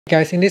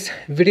Guys, in this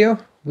video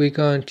we're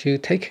going to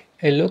take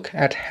a look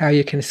at how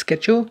you can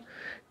schedule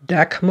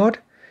dark mode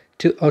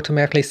to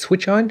automatically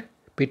switch on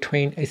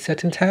between a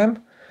certain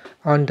time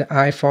on the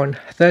iPhone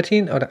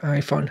 13 or the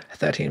iPhone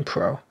 13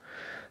 Pro.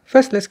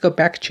 First, let's go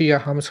back to your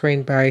home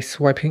screen by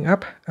swiping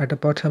up at the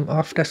bottom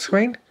of the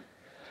screen.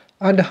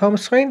 On the home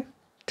screen,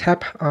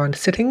 tap on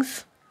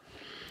Settings,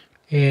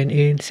 and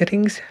in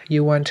Settings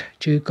you want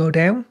to go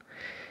down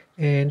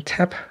and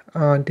tap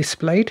on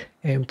Display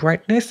and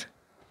Brightness.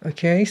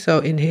 Okay, so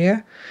in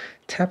here,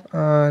 tap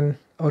on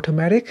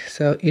Automatic.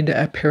 So in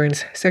the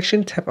Appearance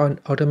section, tap on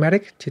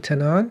Automatic to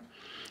turn on.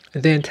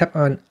 Then tap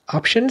on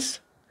Options.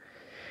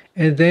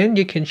 And then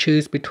you can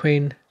choose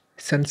between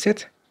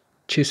Sunset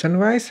to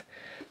Sunrise.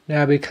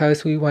 Now,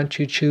 because we want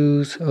to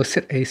choose or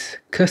set a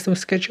custom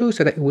schedule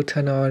so that it will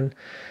turn on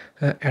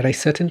at a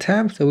certain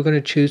time, so we're going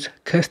to choose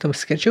Custom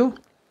Schedule.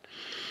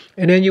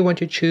 And then you want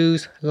to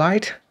choose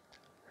Light.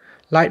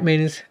 Light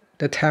means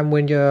the time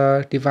when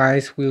your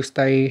device will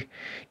stay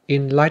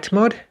in light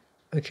mode.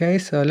 Okay,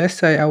 so let's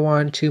say I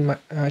want to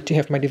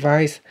have my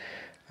device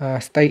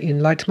stay in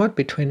light mode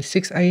between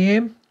 6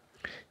 a.m.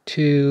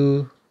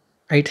 to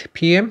 8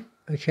 p.m.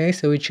 Okay,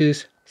 so we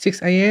choose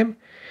 6 a.m.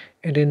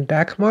 and then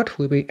dark mode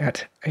will be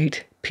at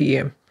 8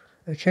 p.m.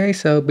 Okay,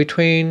 so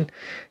between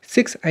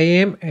 6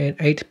 a.m. and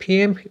 8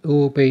 p.m. it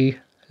will be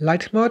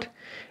light mode,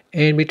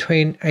 and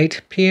between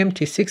 8 p.m.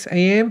 to 6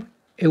 a.m.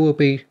 it will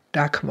be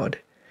dark mode.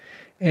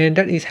 And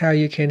that is how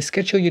you can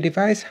schedule your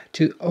device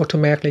to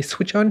automatically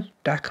switch on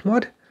dark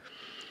mode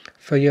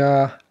for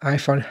your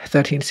iPhone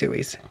 13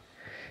 series.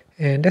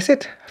 And that's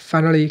it.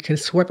 Finally, you can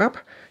swipe up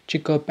to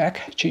go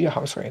back to your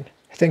home screen.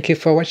 Thank you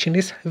for watching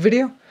this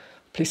video.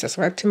 Please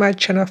subscribe to my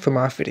channel for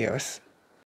more videos.